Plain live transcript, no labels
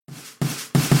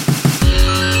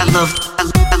I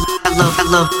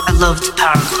loved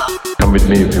Power Glove. Come with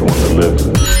me if you want to live.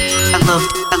 I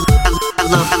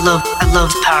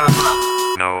loved Power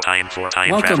Glove. No time for time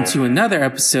Welcome travel. to another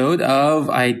episode of,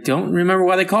 I don't remember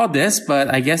what I called this,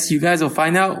 but I guess you guys will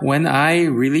find out when I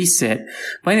release it.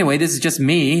 But anyway, this is just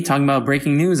me talking about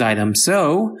breaking news items.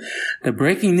 So, the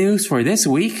breaking news for this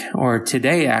week, or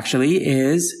today actually,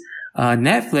 is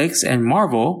Netflix and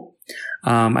Marvel.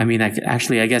 I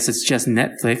guess it's just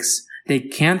Netflix. They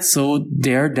canceled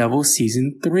Daredevil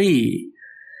Season 3.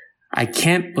 I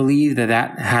can't believe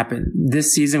that happened.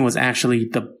 This season was actually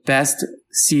the best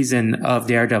season of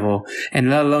Daredevil,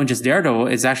 and let alone just Daredevil,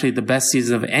 it's actually the best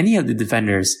season of any of the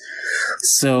Defenders.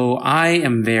 So I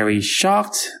am very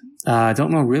shocked. I don't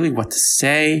know really what to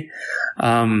say.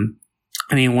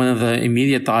 One of the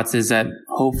immediate thoughts is that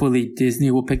hopefully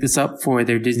Disney will pick this up for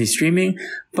their Disney streaming,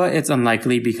 but it's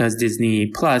unlikely because Disney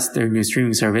Plus, their new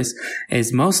streaming service,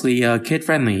 is mostly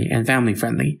kid-friendly and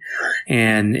family-friendly.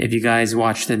 And if you guys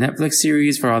watch the Netflix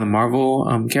series for all the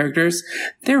Marvel characters,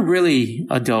 they're really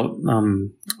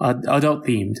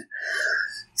adult-themed.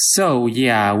 So,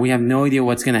 yeah, we have no idea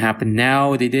what's going to happen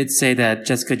now. They did say that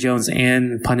Jessica Jones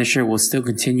and Punisher will still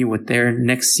continue with their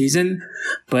next season,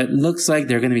 but it looks like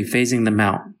they're going to be phasing them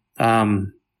out.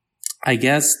 I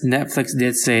guess Netflix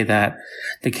did say that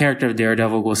the character of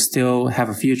Daredevil will still have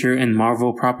a future in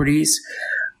Marvel properties.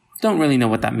 Don't really know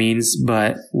what that means,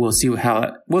 but we'll see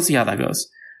how that goes.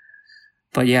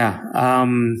 But yeah,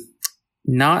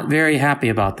 not very happy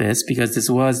about this because this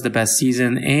was the best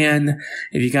season, and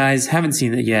if you guys haven't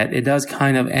seen it yet, it does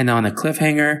kind of end on a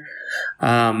cliffhanger,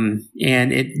 and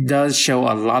it does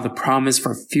show a lot of promise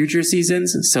for future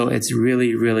seasons, so it's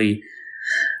really, really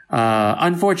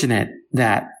unfortunate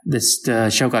that this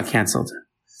show got canceled.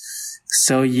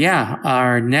 So yeah,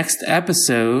 our next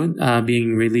episode,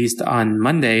 being released on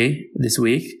Monday this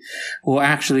week, will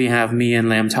actually have me and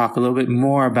Lam talk a little bit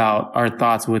more about our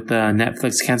thoughts with the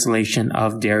Netflix cancellation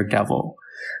of Daredevil.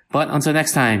 But until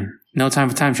next time, no time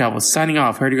for time travel. Signing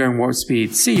off, Herdiger and Warp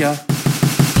Speed. See ya!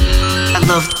 I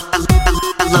loved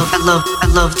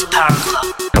Power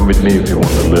Glove. Come with me if you want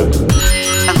to live.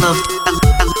 I loved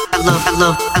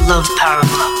Power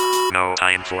Glove. No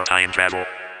time for time travel.